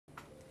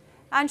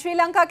And Sri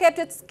Lanka kept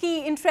its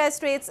key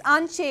interest rates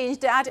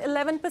unchanged at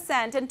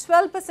 11% and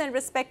 12%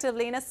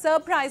 respectively in a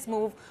surprise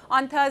move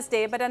on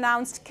Thursday, but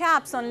announced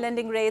caps on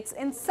lending rates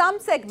in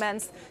some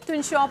segments to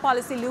ensure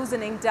policy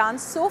loosening done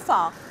so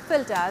far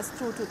filters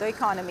through to the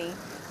economy.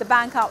 The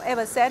bank,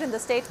 however, said in the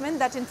statement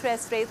that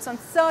interest rates on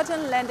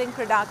certain lending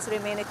products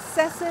remain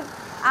excessive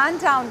and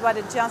downward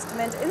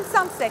adjustment in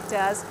some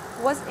sectors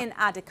was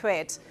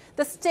inadequate.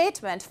 The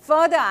statement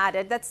further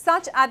added that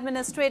such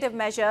administrative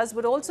measures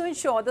would also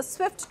ensure the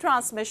swift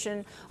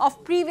transmission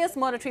of previous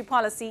monetary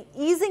policy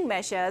easing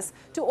measures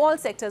to all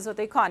sectors of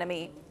the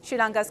economy. Sri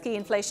Lanka's key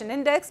inflation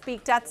index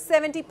peaked at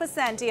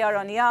 70%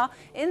 year-on-year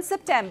in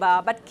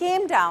September, but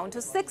came down to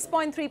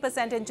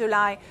 6.3% in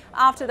July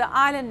after the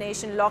island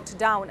nation locked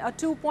down a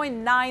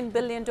 $2.9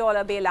 billion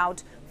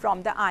bailout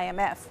from the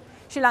IMF.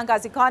 Sri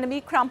Lanka's economy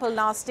crumpled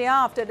last year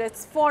after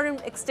its foreign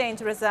exchange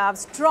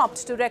reserves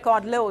dropped to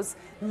record lows,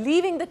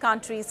 leaving the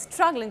country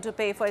struggling to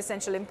pay for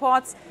essential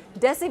imports,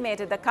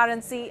 decimated the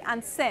currency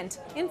and sent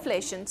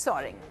inflation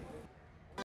soaring.